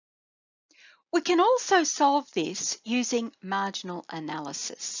We can also solve this using marginal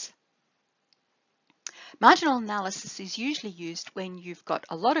analysis. Marginal analysis is usually used when you've got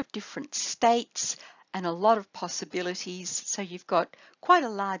a lot of different states and a lot of possibilities, so you've got quite a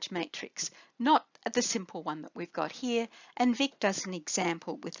large matrix, not the simple one that we've got here, and Vic does an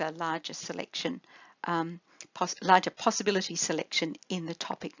example with a larger selection, larger possibility selection in the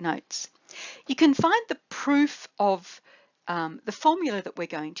topic notes. You can find the proof of the formula that we're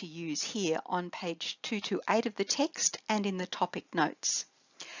going to use here on page 228 of the text and in the topic notes.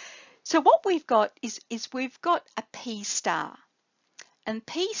 So what we've got is we've got a P star, and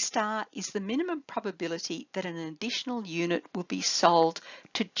P star is the minimum probability that an additional unit will be sold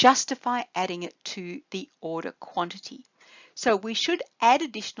to justify adding it to the order quantity. So we should add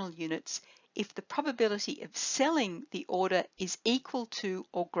additional units if the probability of selling the order is equal to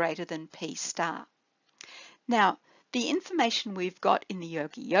or greater than P star. Now, the information we've got in the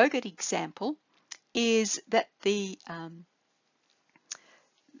Yogi Yogurt example is that the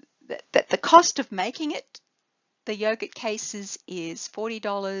cost of making it, the yogurt cases, is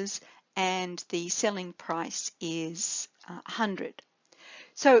 $40 and the selling price is $100.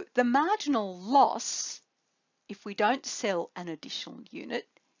 So the marginal loss, if we don't sell an additional unit,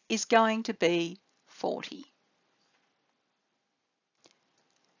 is going to be 40.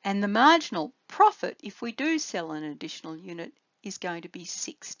 And the marginal profit, if we do sell an additional unit, is going to be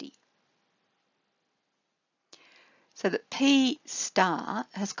 60. So that P star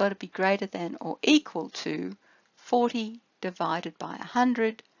has got to be greater than or equal to 40 divided by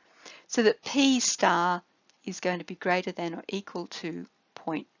 100, so that P star is going to be greater than or equal to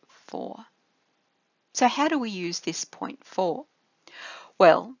 0.4. So how do we use this 0.4?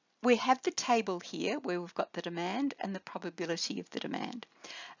 Well, we have the table here where we've got the demand and the probability of the demand.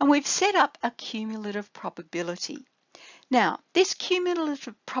 And we've set up a cumulative probability. Now, this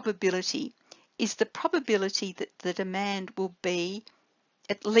cumulative probability is the probability that the demand will be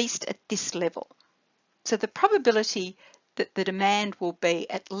at least at this level. So the probability that the demand will be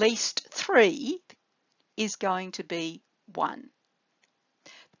at least 3 is going to be 1.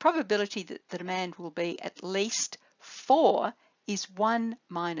 The probability that the demand will be at least 4 is 1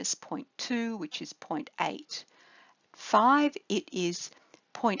 minus 0.2, which is 0.8. 5, it is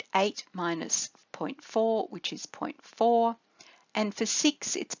 0.8 minus 0.4, which is 0.4. And for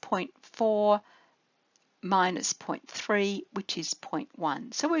 6, it's 0.4 minus 0.3, which is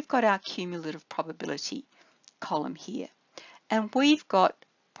 0.1. So we've got our cumulative probability column here. And we've got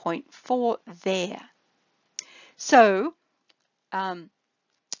 0.4 there. So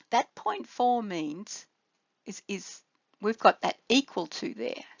that 0.4 means we've got that equal to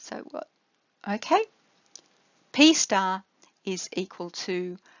there. So what? Okay, P star is equal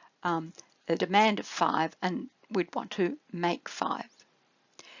to the demand of 5, and we'd want to make 5.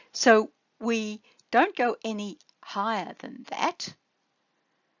 So we don't go any higher than that.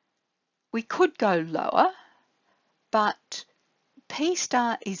 We could go lower, but P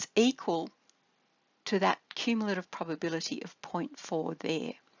star is equal to that cumulative probability of 0.4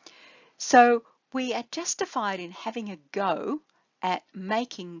 there. So we are justified in having a go at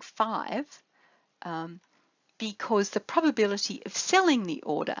making 5 because the probability of selling the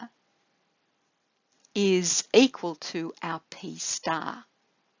order is equal to our P star.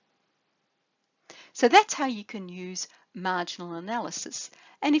 So that's how you can use marginal analysis.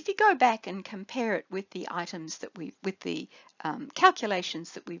 And if you go back and compare it with the items that with the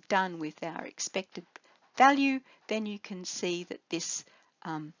calculations that we've done with our expected value, then you can see that this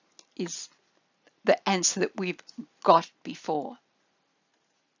is the answer that we've got before.